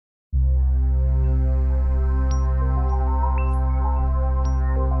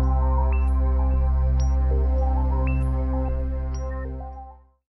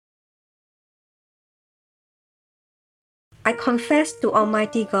I confess to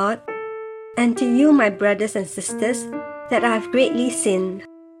Almighty God and to you, my brothers and sisters, that I have greatly sinned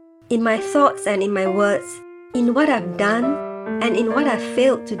in my thoughts and in my words, in what I've done and in what I've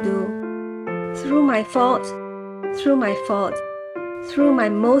failed to do, through my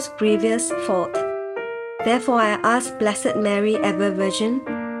most grievous fault. Therefore I ask Blessed Mary, ever Virgin,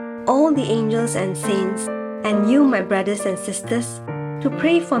 all the angels and saints, and you, my brothers and sisters, to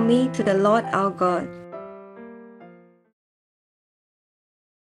pray for me to the Lord our God.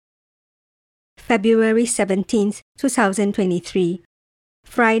 February 17th, 2023,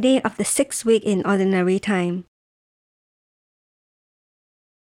 Friday of the 6th week in Ordinary Time.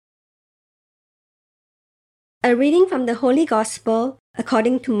 A reading from the Holy Gospel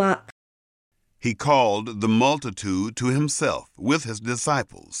according to Mark. He called the multitude to himself with his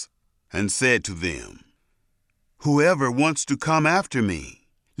disciples, and said to them, "Whoever wants to come after me,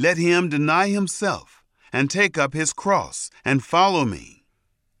 let him deny himself, and take up his cross, and follow me.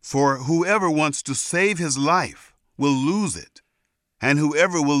 For whoever wants to save his life will lose it, and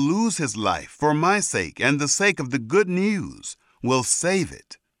whoever will lose his life for my sake and the sake of the good news will save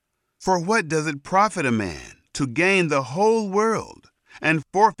it. For what does it profit a man to gain the whole world and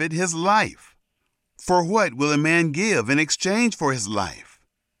forfeit his life? For what will a man give in exchange for his life?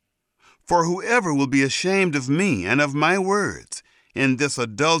 For whoever will be ashamed of me and of my words in this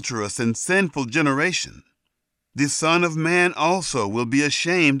adulterous and sinful generation, the Son of Man also will be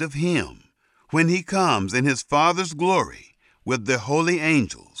ashamed of him when he comes in his Father's glory with the holy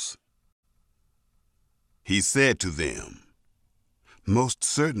angels." He said to them, "Most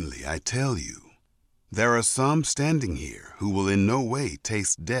certainly I tell you, there are some standing here who will in no way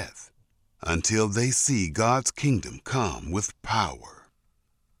taste death until they see God's kingdom come with power."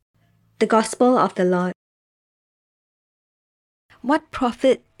 The Gospel of the Lord. What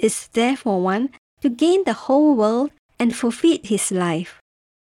profit is there for one to gain the whole world and forfeit his life?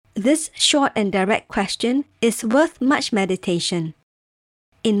 This short and direct question is worth much meditation.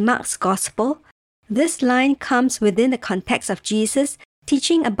 In Mark's Gospel, this line comes within the context of Jesus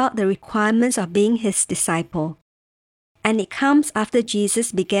teaching about the requirements of being his disciple. And it comes after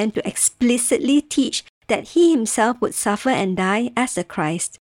Jesus began to explicitly teach that he himself would suffer and die as the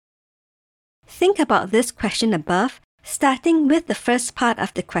Christ. Think about this question above, starting with the first part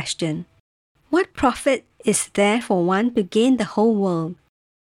of the question. What profit is there for one to gain the whole world?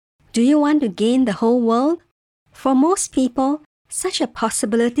 Do you want to gain the whole world? For most people, such a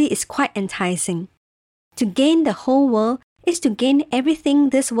possibility is quite enticing. To gain the whole world is to gain everything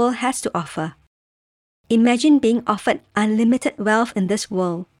this world has to offer. Imagine being offered unlimited wealth in this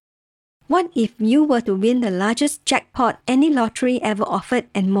world. What if you were to win the largest jackpot any lottery ever offered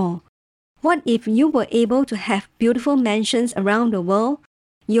and more? What if you were able to have beautiful mansions around the world,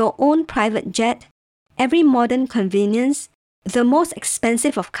 your own private jet, every modern convenience, the most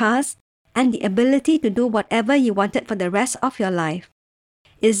expensive of cars, and the ability to do whatever you wanted for the rest of your life?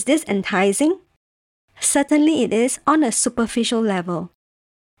 Is this enticing? Certainly it is on a superficial level.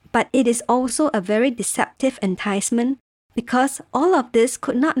 But it is also a very deceptive enticement because all of this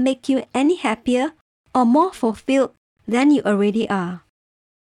could not make you any happier or more fulfilled than you already are.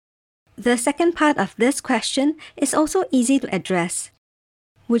 The second part of this question is also easy to address.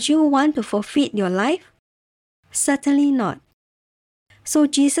 Would you want to forfeit your life? Certainly not. So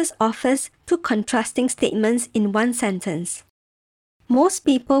Jesus offers two contrasting statements in one sentence. Most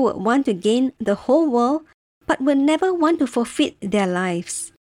people would want to gain the whole world, but would never want to forfeit their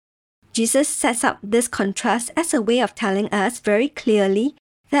lives. Jesus sets up this contrast as a way of telling us very clearly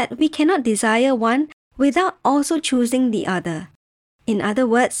that we cannot desire one without also choosing the other. In other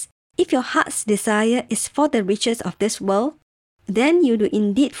words, if your heart's desire is for the riches of this world, then you do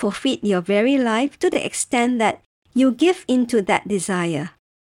indeed forfeit your very life to the extent that you give into that desire.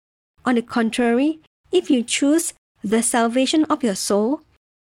 On the contrary, if you choose the salvation of your soul,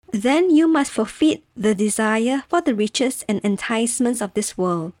 then you must forfeit the desire for the riches and enticements of this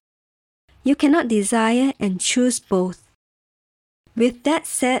world. You cannot desire and choose both. With that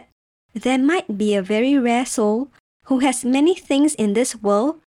said, there might be a very rare soul who has many things in this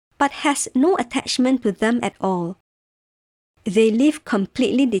world but has no attachment to them at all. They live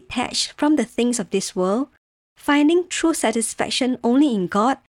completely detached from the things of this world, finding true satisfaction only in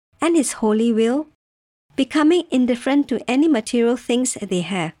God and His holy will, becoming indifferent to any material things they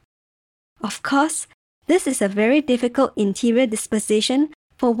have. Of course, this is a very difficult interior disposition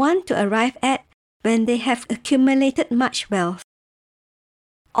for one to arrive at when they have accumulated much wealth.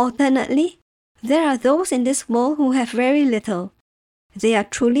 Alternately, there are those in this world who have very little. They are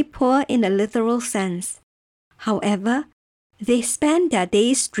truly poor in a literal sense. However, they spend their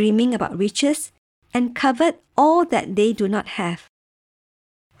days dreaming about riches and covet all that they do not have.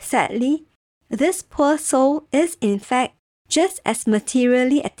 Sadly, this poor soul is in fact just as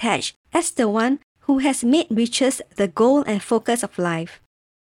materially attached as the one who has made riches the goal and focus of life.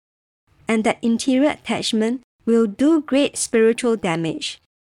 And that interior attachment will do great spiritual damage.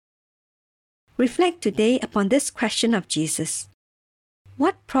 Reflect today upon this question of Jesus.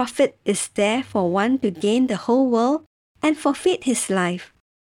 What profit is there for one to gain the whole world and forfeit his life?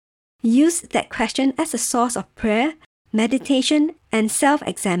 Use that question as a source of prayer, meditation, and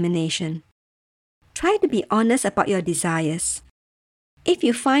self-examination. Try to be honest about your desires. If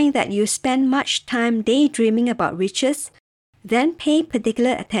you find that you spend much time daydreaming about riches, then pay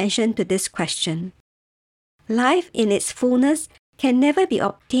particular attention to this question. Life in its fullness can never be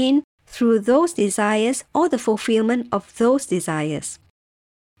obtained through those desires or the fulfillment of those desires.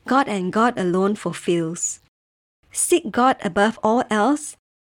 God and God alone fulfills. Seek God above all else,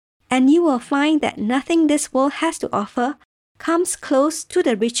 and you will find that nothing this world has to offer comes close to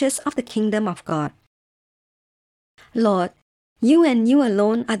the riches of the kingdom of God. Lord, you and you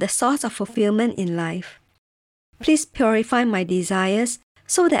alone are the source of fulfillment in life. Please purify my desires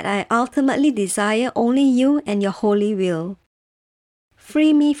so that I ultimately desire only you and your holy will.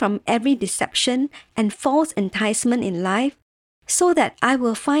 Free me from every deception and false enticement in life so that I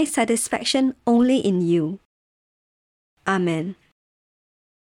will find satisfaction only in you. Amen.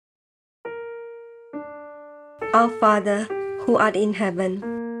 Our Father, who art in heaven,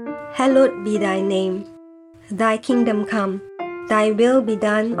 hallowed be thy name. Thy kingdom come, thy will be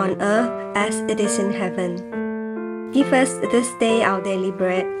done on earth as it is in heaven. Give us this day our daily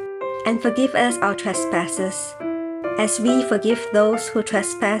bread, and forgive us our trespasses, as we forgive those who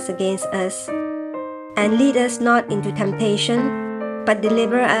trespass against us. And lead us not into temptation, but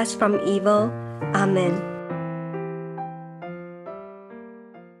deliver us from evil. Amen.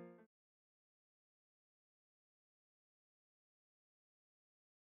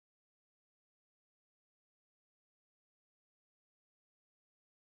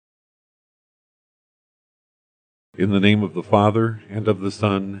 In the name of the Father, and of the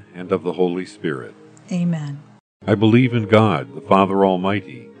Son, and of the Holy Spirit. Amen. I believe in God, the Father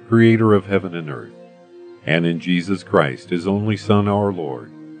Almighty, creator of heaven and earth, and in Jesus Christ, his only Son, our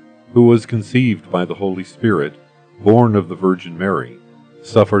Lord, who was conceived by the Holy Spirit, born of the Virgin Mary,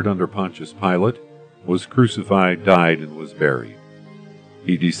 suffered under Pontius Pilate, was crucified, died, and was buried.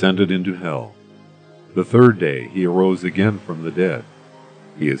 He descended into hell. The third day he arose again from the dead.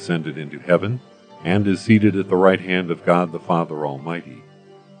 He ascended into heaven, and is seated at the right hand of God the Father Almighty.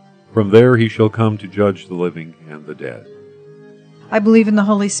 From there he shall come to judge the living and the dead. I believe in the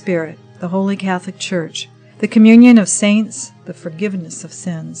Holy Spirit, the Holy Catholic Church, the communion of saints, the forgiveness of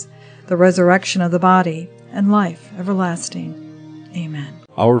sins, the resurrection of the body, and life everlasting. Amen.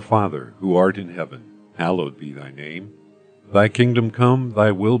 Our Father, who art in heaven, hallowed be thy name. Thy kingdom come,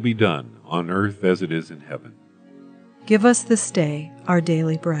 thy will be done, on earth as it is in heaven. Give us this day our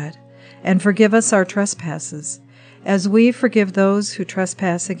daily bread, and forgive us our trespasses, as we forgive those who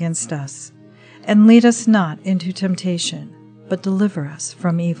trespass against us. And lead us not into temptation, but deliver us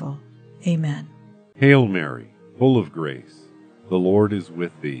from evil. Amen. Hail Mary, full of grace, the Lord is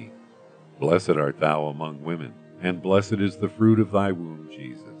with thee. Blessed art thou among women, and blessed is the fruit of thy womb,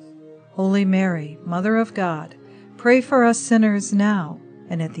 Jesus. Holy Mary, Mother of God, pray for us sinners now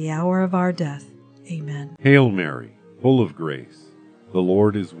and at the hour of our death. Amen. Hail Mary, full of grace, the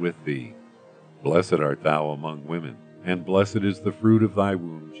Lord is with thee. Blessed art thou among women, and blessed is the fruit of thy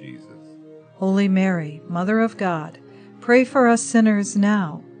womb, Jesus. Holy Mary, Mother of God, pray for us sinners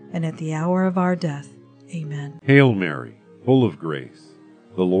now and at the hour of our death. Amen. Hail Mary, full of grace,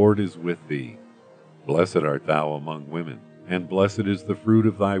 the Lord is with thee. Blessed art thou among women, and blessed is the fruit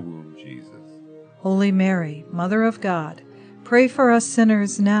of thy womb, Jesus. Holy Mary, Mother of God, pray for us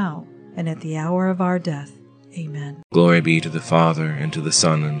sinners now and at the hour of our death. Amen. Glory be to the Father, and to the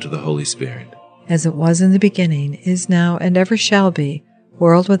Son, and to the Holy Spirit. As it was in the beginning, is now, and ever shall be,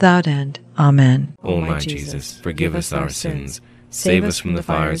 world without end. Amen. O my Jesus, forgive us our sins, save us from the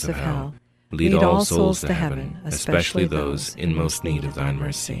fires of hell, lead all souls to heaven, especially those in most need of thine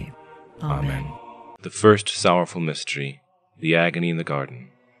mercy. Amen. The first sorrowful mystery, the agony in the garden.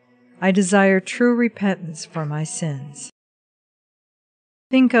 I desire true repentance for my sins.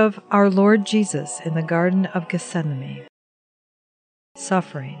 Think of our Lord Jesus in the Garden of Gethsemane,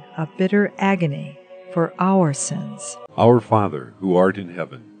 suffering a bitter agony for our sins. Our Father, who art in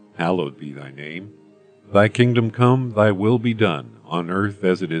heaven, hallowed be thy name. Thy kingdom come, thy will be done, on earth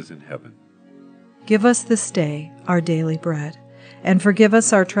as it is in heaven. Give us this day our daily bread, and forgive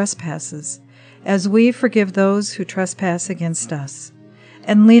us our trespasses, as we forgive those who trespass against us.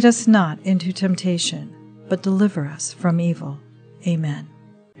 And lead us not into temptation, but deliver us from evil. Amen.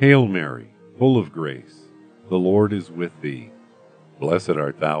 Hail Mary, full of grace, the Lord is with thee. Blessed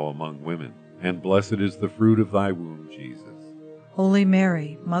art thou among women, and blessed is the fruit of thy womb, Jesus. Holy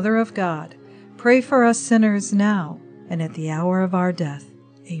Mary, Mother of God, pray for us sinners now and at the hour of our death.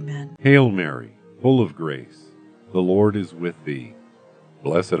 Amen. Hail Mary, full of grace, the Lord is with thee.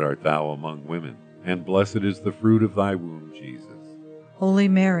 Blessed art thou among women, and blessed is the fruit of thy womb, Jesus. Holy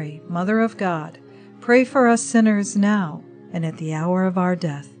Mary, Mother of God, pray for us sinners now and at the hour of our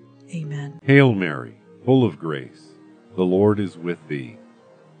death. Amen. Hail Mary, full of grace, the Lord is with thee.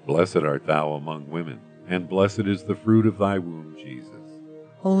 Blessed art thou among women, and blessed is the fruit of thy womb, Jesus.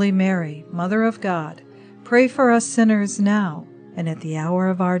 Holy Mary, Mother of God, pray for us sinners now and at the hour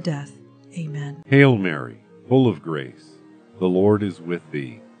of our death. Amen. Hail Mary, full of grace, the Lord is with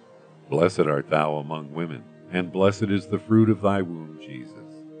thee. Blessed art thou among women, and blessed is the fruit of thy womb, Jesus.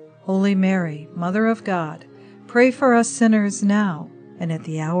 Holy Mary, Mother of God, pray for us sinners now and at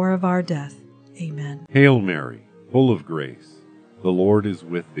the hour of our death. Amen. Hail Mary, full of grace, the Lord is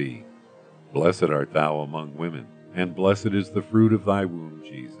with thee. Blessed art thou among women, and blessed is the fruit of thy womb,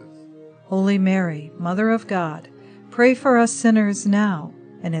 Jesus. Holy Mary, Mother of God, pray for us sinners now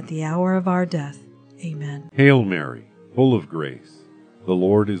and at the hour of our death. Amen. Hail Mary, full of grace, the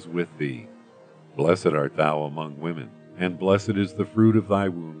Lord is with thee. Blessed art thou among women, and blessed is the fruit of thy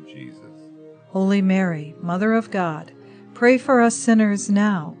womb, Jesus. Holy Mary, Mother of God, pray for us sinners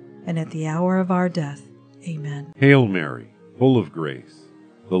now and at the hour of our death. Amen. Hail Mary, full of grace,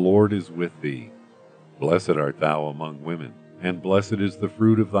 the Lord is with thee. Blessed art thou among women, and blessed is the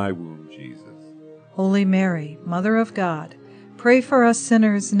fruit of thy womb, Jesus. Holy Mary, Mother of God, pray for us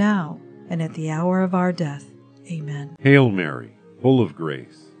sinners now and at the hour of our death. Amen. Hail Mary, full of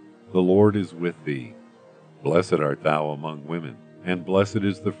grace, the Lord is with thee. Blessed art thou among women, and blessed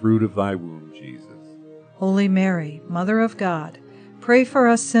is the fruit of thy womb, Jesus. Holy Mary, Mother of God, pray for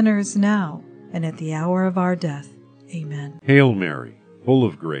us sinners now and at the hour of our death. Amen. Hail Mary, full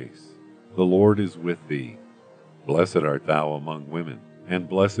of grace, the Lord is with thee. Blessed art thou among women, and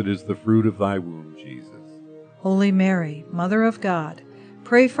blessed is the fruit of thy womb, Jesus. Holy Mary, Mother of God,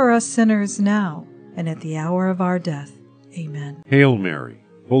 pray for us sinners now and at the hour of our death. Amen. Hail Mary,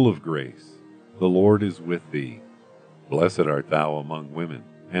 full of grace, the Lord is with thee. Blessed art thou among women,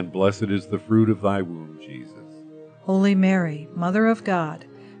 and blessed is the fruit of thy womb, Jesus. Holy Mary, Mother of God,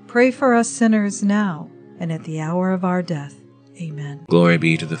 pray for us sinners now and at the hour of our death. Amen. Glory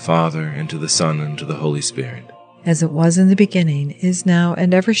be to the Father, and to the Son, and to the Holy Spirit. As it was in the beginning, is now,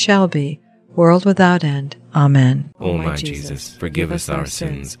 and ever shall be, world without end. Amen. O my Jesus, forgive us our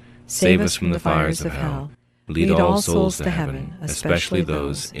sins, save us from the fires of hell, lead all souls to heaven, especially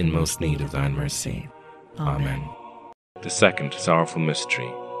those in most need of thine mercy. Amen. The second sorrowful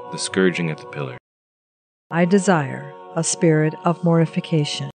mystery, the scourging at the pillar. I desire a spirit of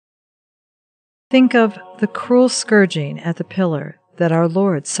mortification. Think of the cruel scourging at the pillar that our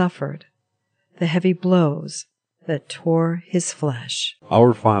Lord suffered, the heavy blows that tore his flesh.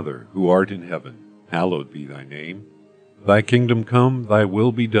 Our Father, who art in heaven, hallowed be thy name. Thy kingdom come, thy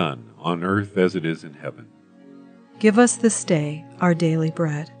will be done, on earth as it is in heaven. Give us this day our daily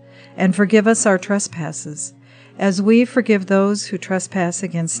bread, and forgive us our trespasses, as we forgive those who trespass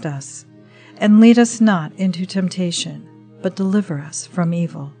against us. And lead us not into temptation, but deliver us from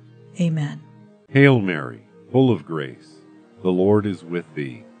evil. Amen. Hail Mary, full of grace, the Lord is with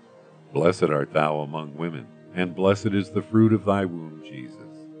thee. Blessed art thou among women, and blessed is the fruit of thy womb, Jesus.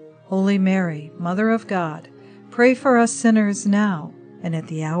 Holy Mary, Mother of God, pray for us sinners now and at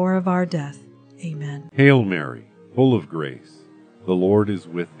the hour of our death. Amen. Hail Mary, full of grace, the Lord is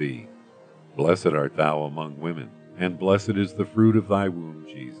with thee. Blessed art thou among women, and blessed is the fruit of thy womb,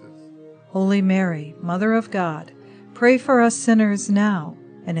 Jesus. Holy Mary, Mother of God, pray for us sinners now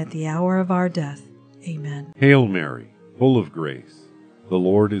and at the hour of our death. Amen. Hail Mary, full of grace, the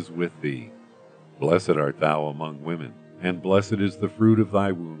Lord is with thee. Blessed art thou among women, and blessed is the fruit of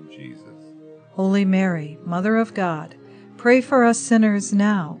thy womb, Jesus. Holy Mary, Mother of God, pray for us sinners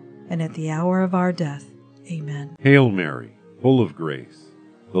now and at the hour of our death. Amen. Hail Mary, full of grace,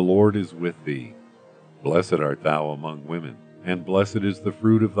 the Lord is with thee. Blessed art thou among women, and blessed is the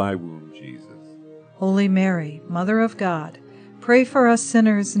fruit of thy womb, Jesus. Holy Mary, Mother of God, pray for us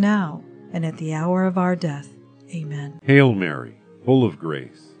sinners now and at the hour of our death. Amen. Hail Mary, full of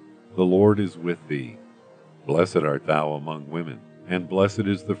grace, the Lord is with thee. Blessed art thou among women, and blessed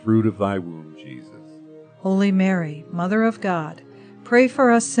is the fruit of thy womb, Jesus. Holy Mary, Mother of God, pray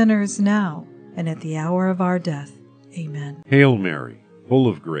for us sinners now and at the hour of our death. Amen. Hail Mary, full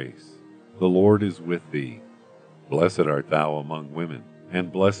of grace, the Lord is with thee. Blessed art thou among women,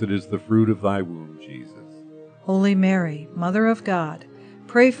 and blessed is the fruit of thy womb, Jesus. Holy Mary, Mother of God,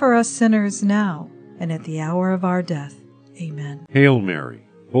 pray for us sinners now and at the hour of our death. Amen. Hail Mary,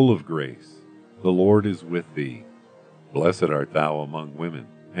 full of grace, the Lord is with thee. Blessed art thou among women,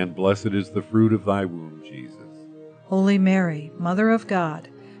 and blessed is the fruit of thy womb, Jesus. Holy Mary, Mother of God,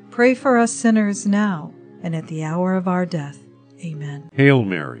 pray for us sinners now and at the hour of our death. Amen. Hail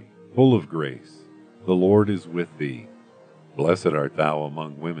Mary, full of grace, the Lord is with thee. Blessed art thou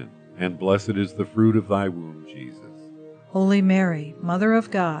among women, and blessed is the fruit of thy womb, Jesus. Holy Mary, Mother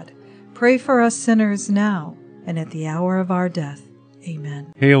of God, pray for us sinners now and at the hour of our death.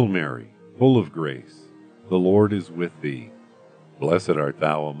 Amen. Hail Mary, full of grace, the Lord is with thee. Blessed art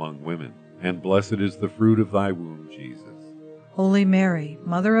thou among women, and blessed is the fruit of thy womb, Jesus. Holy Mary,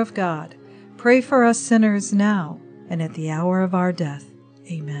 Mother of God, pray for us sinners now and at the hour of our death.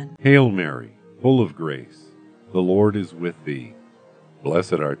 Amen. Hail Mary, full of grace, the Lord is with thee.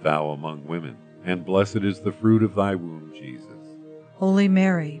 Blessed art thou among women, and blessed is the fruit of thy womb, Jesus. Holy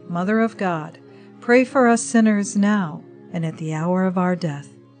Mary, Mother of God, pray for us sinners now and at the hour of our death.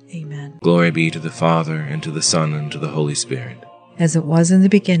 Amen. Glory be to the Father, and to the Son, and to the Holy Spirit. As it was in the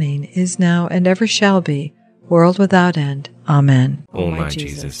beginning, is now, and ever shall be, world without end. Amen. O my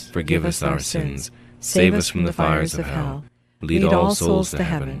Jesus, forgive us our sins, save us from the fires of hell, lead all souls to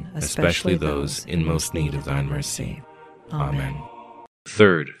heaven, especially those in most need of thine mercy. Amen.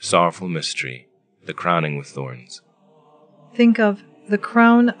 Third sorrowful mystery, the crowning with thorns. Think of the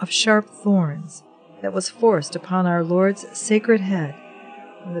crown of sharp thorns that was forced upon our Lord's sacred head,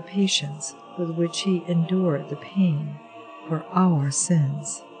 and the patience with which he endured the pain for our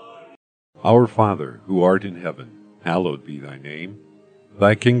sins. Our Father, who art in heaven, hallowed be thy name.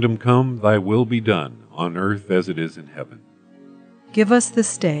 Thy kingdom come, thy will be done, on earth as it is in heaven. Give us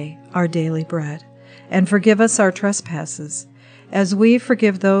this day our daily bread, and forgive us our trespasses, as we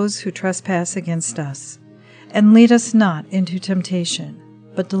forgive those who trespass against us. And lead us not into temptation,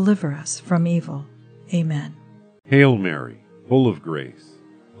 but deliver us from evil. Amen. Hail Mary, full of grace,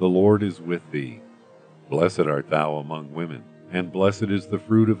 the Lord is with thee. Blessed art thou among women, and blessed is the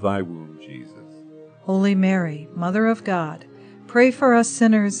fruit of thy womb, Jesus. Holy Mary, Mother of God, pray for us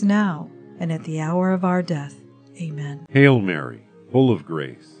sinners now and at the hour of our death. Amen. Hail Mary, full of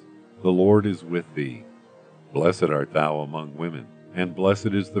grace, the Lord is with thee. Blessed art thou among women, and blessed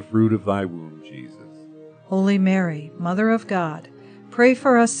is the fruit of thy womb, Jesus. Holy Mary, Mother of God, pray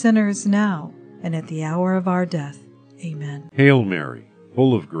for us sinners now and at the hour of our death. Amen. Hail Mary,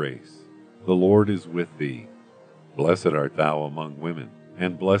 full of grace, the Lord is with thee. Blessed art thou among women,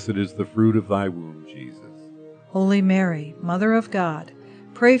 and blessed is the fruit of thy womb, Jesus. Holy Mary, Mother of God,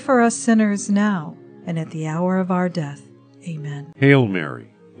 pray for us sinners now and at the hour of our death. Amen. Hail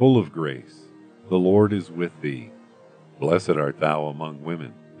Mary, full of grace, the Lord is with thee. Blessed art thou among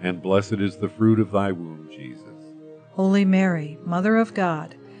women, and blessed is the fruit of thy womb, Jesus. Holy Mary, Mother of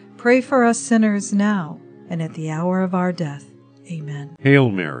God, pray for us sinners now and at the hour of our death. Amen. Hail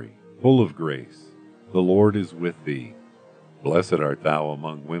Mary, full of grace, the Lord is with thee. Blessed art thou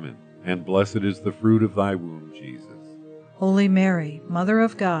among women, and blessed is the fruit of thy womb, Jesus. Holy Mary, Mother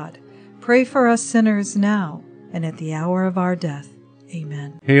of God, pray for us sinners now and at the hour of our death.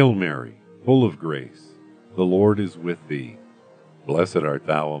 Amen. Hail Mary, full of grace, the Lord is with thee. Blessed art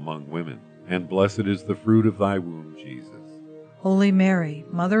thou among women, and blessed is the fruit of thy womb, Jesus. Holy Mary,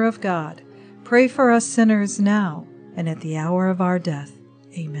 Mother of God, pray for us sinners now and at the hour of our death.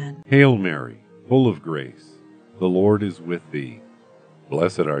 Amen. Hail Mary, full of grace, the Lord is with thee.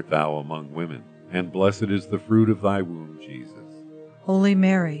 Blessed art thou among women, and blessed is the fruit of thy womb, Jesus. Holy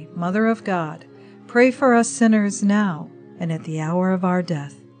Mary, Mother of God, pray for us sinners now and at the hour of our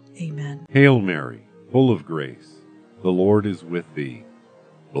death. Amen. Hail Mary, full of grace, the Lord is with thee.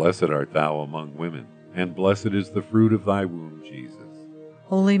 Blessed art thou among women, and blessed is the fruit of thy womb, Jesus.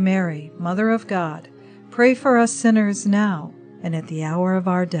 Holy Mary, Mother of God, pray for us sinners now and at the hour of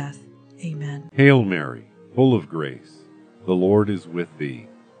our death. Amen. Hail Mary, full of grace, the Lord is with thee.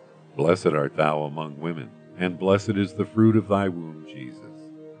 Blessed art thou among women, and blessed is the fruit of thy womb, Jesus.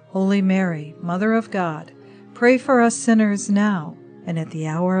 Holy Mary, Mother of God, pray for us sinners now and at the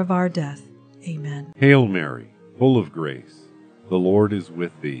hour of our death. Amen. Hail Mary, full of grace, the Lord is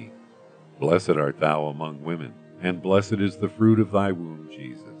with thee. Blessed art thou among women, and blessed is the fruit of thy womb,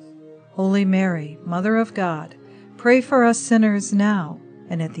 Jesus. Holy Mary, Mother of God, pray for us sinners now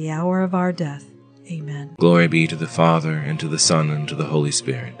and at the hour of our death. Amen. Glory be to the Father, and to the Son, and to the Holy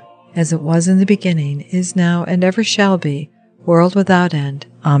Spirit. As it was in the beginning, is now, and ever shall be, world without end.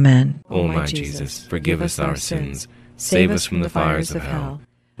 Amen. O my Jesus, forgive us our sins, save us from the fires of hell,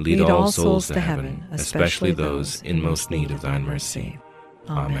 lead all souls to heaven, especially those in most need of thine mercy.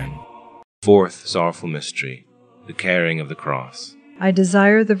 Amen. Fourth sorrowful mystery, the carrying of the cross. I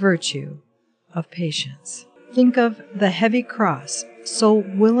desire the virtue of patience. Think of the heavy cross so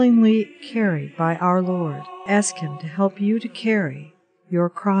willingly carried by our Lord. Ask Him to help you to carry your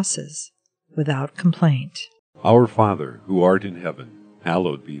crosses without complaint. Our Father, who art in heaven,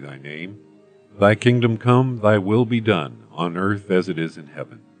 hallowed be thy name. Thy kingdom come, thy will be done, on earth as it is in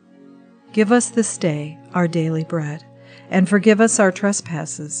heaven. Give us this day our daily bread, and forgive us our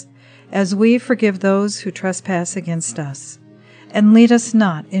trespasses, as we forgive those who trespass against us. And lead us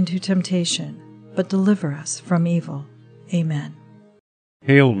not into temptation, but deliver us from evil. Amen.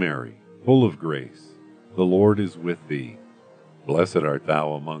 Hail Mary, full of grace, the Lord is with thee. Blessed art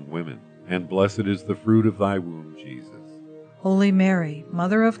thou among women, and blessed is the fruit of thy womb, Jesus. Holy Mary,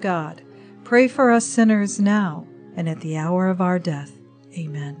 Mother of God, pray for us sinners now and at the hour of our death.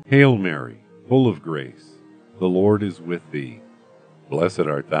 Amen. Hail Mary, full of grace, the Lord is with thee. Blessed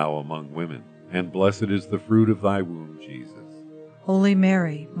art thou among women, and blessed is the fruit of thy womb, Jesus. Holy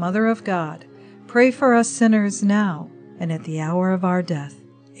Mary, Mother of God, pray for us sinners now and at the hour of our death.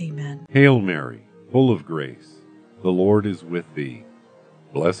 Amen. Hail Mary, full of grace, the Lord is with thee.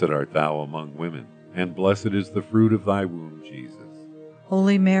 Blessed art thou among women, and blessed is the fruit of thy womb, Jesus.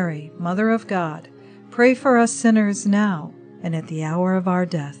 Holy Mary, Mother of God, pray for us sinners now and at the hour of our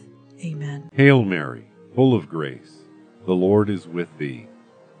death. Amen. Hail Mary, full of grace, the Lord is with thee.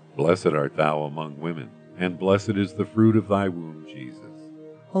 Blessed art thou among women, and blessed is the fruit of thy womb, Jesus.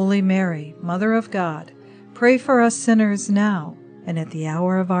 Holy Mary, Mother of God, pray for us sinners now and at the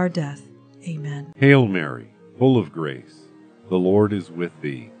hour of our death. Amen. Hail Mary, full of grace, the Lord is with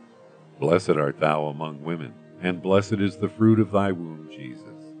thee. Blessed art thou among women, and blessed is the fruit of thy womb, Jesus.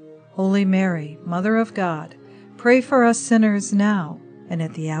 Holy Mary, Mother of God, pray for us sinners now and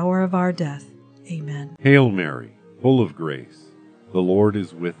at the hour of our death. Amen. Hail Mary, full of grace, the Lord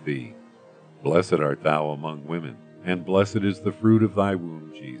is with thee. Blessed art thou among women, and blessed is the fruit of thy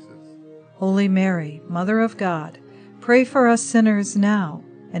womb, Jesus. Holy Mary, Mother of God, pray for us sinners now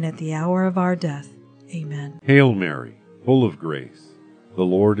and at the hour of our death. Amen. Hail Mary, full of grace, the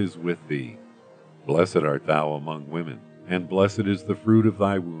Lord is with thee. Blessed art thou among women, and blessed is the fruit of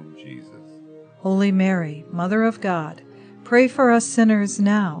thy womb, Jesus. Holy Mary, Mother of God, pray for us sinners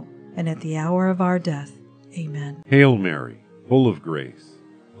now and at the hour of our death. Amen. Hail Mary, full of grace,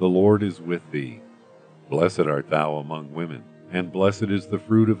 the Lord is with thee. Blessed art thou among women, and blessed is the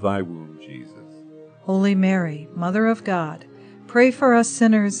fruit of thy womb, Jesus. Holy Mary, Mother of God, pray for us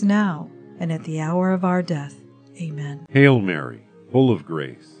sinners now and at the hour of our death. Amen. Hail Mary, full of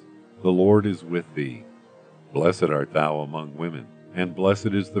grace, the Lord is with thee. Blessed art thou among women, and blessed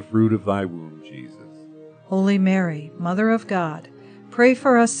is the fruit of thy womb, Jesus. Holy Mary, Mother of God, pray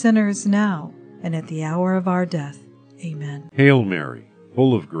for us sinners now and at the hour of our death. Amen. Hail Mary,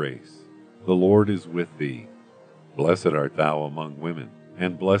 full of grace, the Lord is with thee. Blessed art thou among women,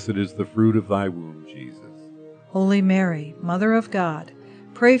 and blessed is the fruit of thy womb, Jesus. Holy Mary, Mother of God,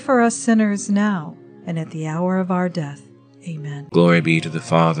 pray for us sinners now and at the hour of our death. Amen. Glory be to the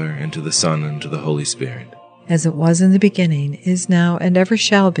Father, and to the Son, and to the Holy Spirit. As it was in the beginning, is now, and ever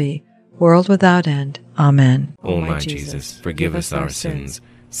shall be, world without end. Amen. O my Jesus, forgive us our sins,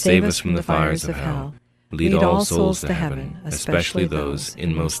 save us from the fires of hell, lead all souls to heaven, especially those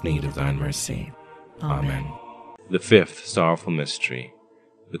in most need of thine mercy. Amen. The fifth sorrowful mystery,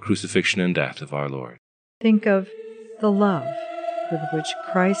 the crucifixion and death of our Lord. Think of the love with which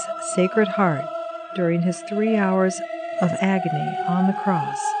Christ's Sacred Heart, during his 3 hours of agony on the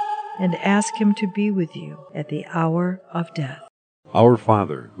cross, and ask him to be with you at the hour of death. Our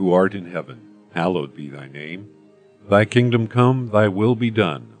Father, who art in heaven, hallowed be thy name. Thy kingdom come, thy will be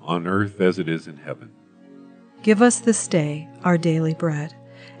done, on earth as it is in heaven. Give us this day our daily bread,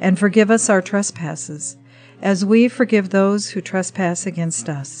 and forgive us our trespasses, as we forgive those who trespass against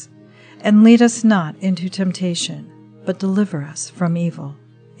us. And lead us not into temptation, but deliver us from evil.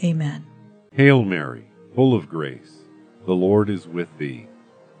 Amen. Hail Mary, full of grace, the Lord is with thee.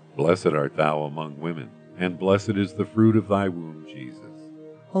 Blessed art thou among women, and blessed is the fruit of thy womb, Jesus.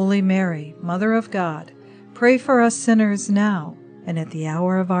 Holy Mary, Mother of God, pray for us sinners now and at the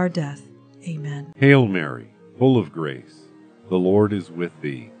hour of our death. Amen. Hail Mary, full of grace, the Lord is with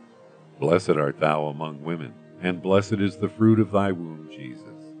thee. Blessed art thou among women, and blessed is the fruit of thy womb, Jesus.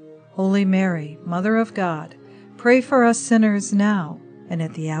 Holy Mary, Mother of God, pray for us sinners now and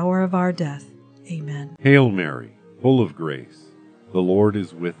at the hour of our death. Amen. Hail Mary, full of grace, the Lord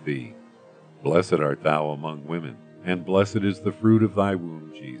is with thee. Blessed art thou among women, and blessed is the fruit of thy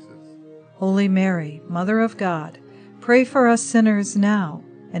womb, Jesus. Holy Mary, Mother of God, pray for us sinners now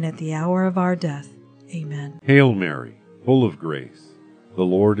and at the hour of our death. Amen. Hail Mary, full of grace, the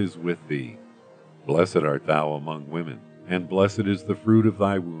Lord is with thee. Blessed art thou among women, and blessed is the fruit of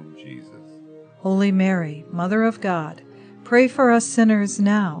thy womb, Jesus. Holy Mary, Mother of God, pray for us sinners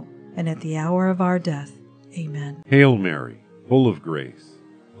now and at the hour of our death. Amen. Hail Mary, full of grace,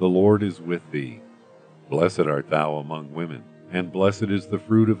 the Lord is with thee. Blessed art thou among women, and blessed is the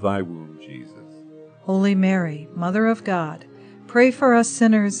fruit of thy womb, Jesus. Holy Mary, Mother of God, pray for us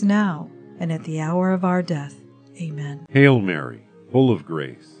sinners now and at the hour of our death. Amen. Hail Mary, full of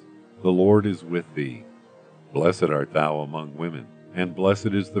grace, the Lord is with thee. Blessed art thou among women, and blessed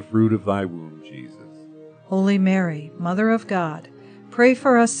is the fruit of thy womb, Jesus. Holy Mary, Mother of God, pray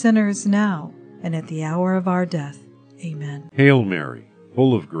for us sinners now and at the hour of our death. Amen. Hail Mary,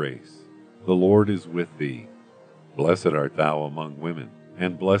 full of grace, the Lord is with thee. Blessed art thou among women,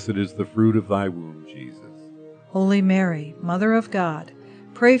 and blessed is the fruit of thy womb, Jesus. Holy Mary, Mother of God,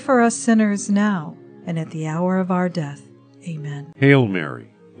 pray for us sinners now and at the hour of our death. Amen. Hail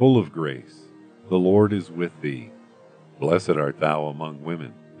Mary, full of grace, the Lord is with thee. Blessed art thou among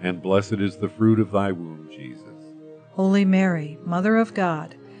women, and blessed is the fruit of thy womb, Jesus. Holy Mary, Mother of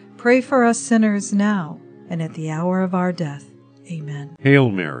God, pray for us sinners now and at the hour of our death. Amen. Hail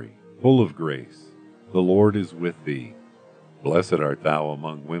Mary, full of grace, the Lord is with thee. Blessed art thou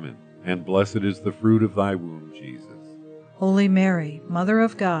among women, and blessed is the fruit of thy womb, Jesus. Holy Mary, Mother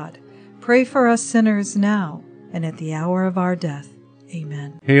of God, pray for us sinners now and at the hour of our death.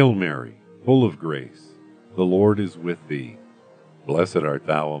 Amen. Hail Mary, full of grace, the Lord is with thee. Blessed art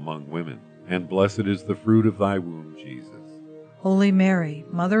thou among women, and blessed is the fruit of thy womb, Jesus. Holy Mary,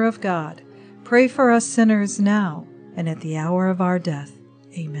 Mother of God, pray for us sinners now and at the hour of our death.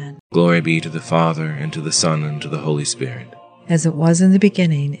 Amen. Glory be to the Father, and to the Son, and to the Holy Spirit. As it was in the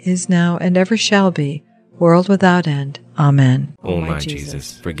beginning, is now, and ever shall be, world without end. Amen. O my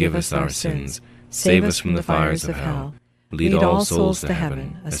Jesus, forgive us our sins, save us from the fires of hell, lead all souls to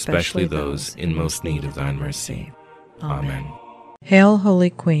heaven, especially those in most need of thine mercy. Amen. Hail, Holy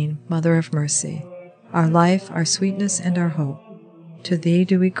Queen, Mother of Mercy, our life, our sweetness, and our hope. To thee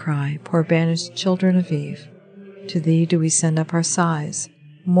do we cry, poor banished children of Eve. To thee do we send up our sighs,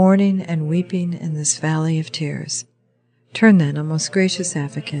 mourning and weeping in this valley of tears. Turn then, O most gracious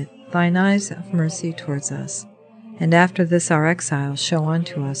Advocate, thine eyes of mercy towards us, and after this our exile show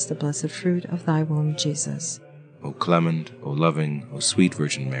unto us the blessed fruit of thy womb, Jesus. O clement, O loving, O sweet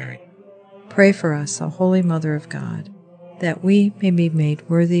Virgin Mary, Pray for us, O Holy Mother of God, that we may be made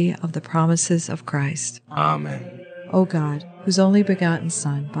worthy of the promises of Christ. Amen. O God, whose only begotten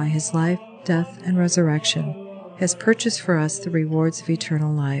Son, by his life, death, and resurrection, has purchased for us the rewards of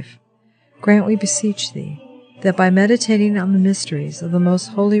eternal life, grant, we beseech thee, that by meditating on the mysteries of the most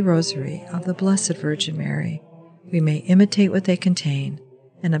holy Rosary of the Blessed Virgin Mary, we may imitate what they contain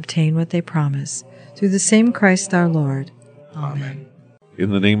and obtain what they promise, through the same Christ our Lord. Amen.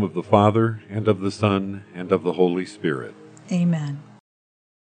 In the name of the Father, and of the Son, and of the Holy Spirit. Amen.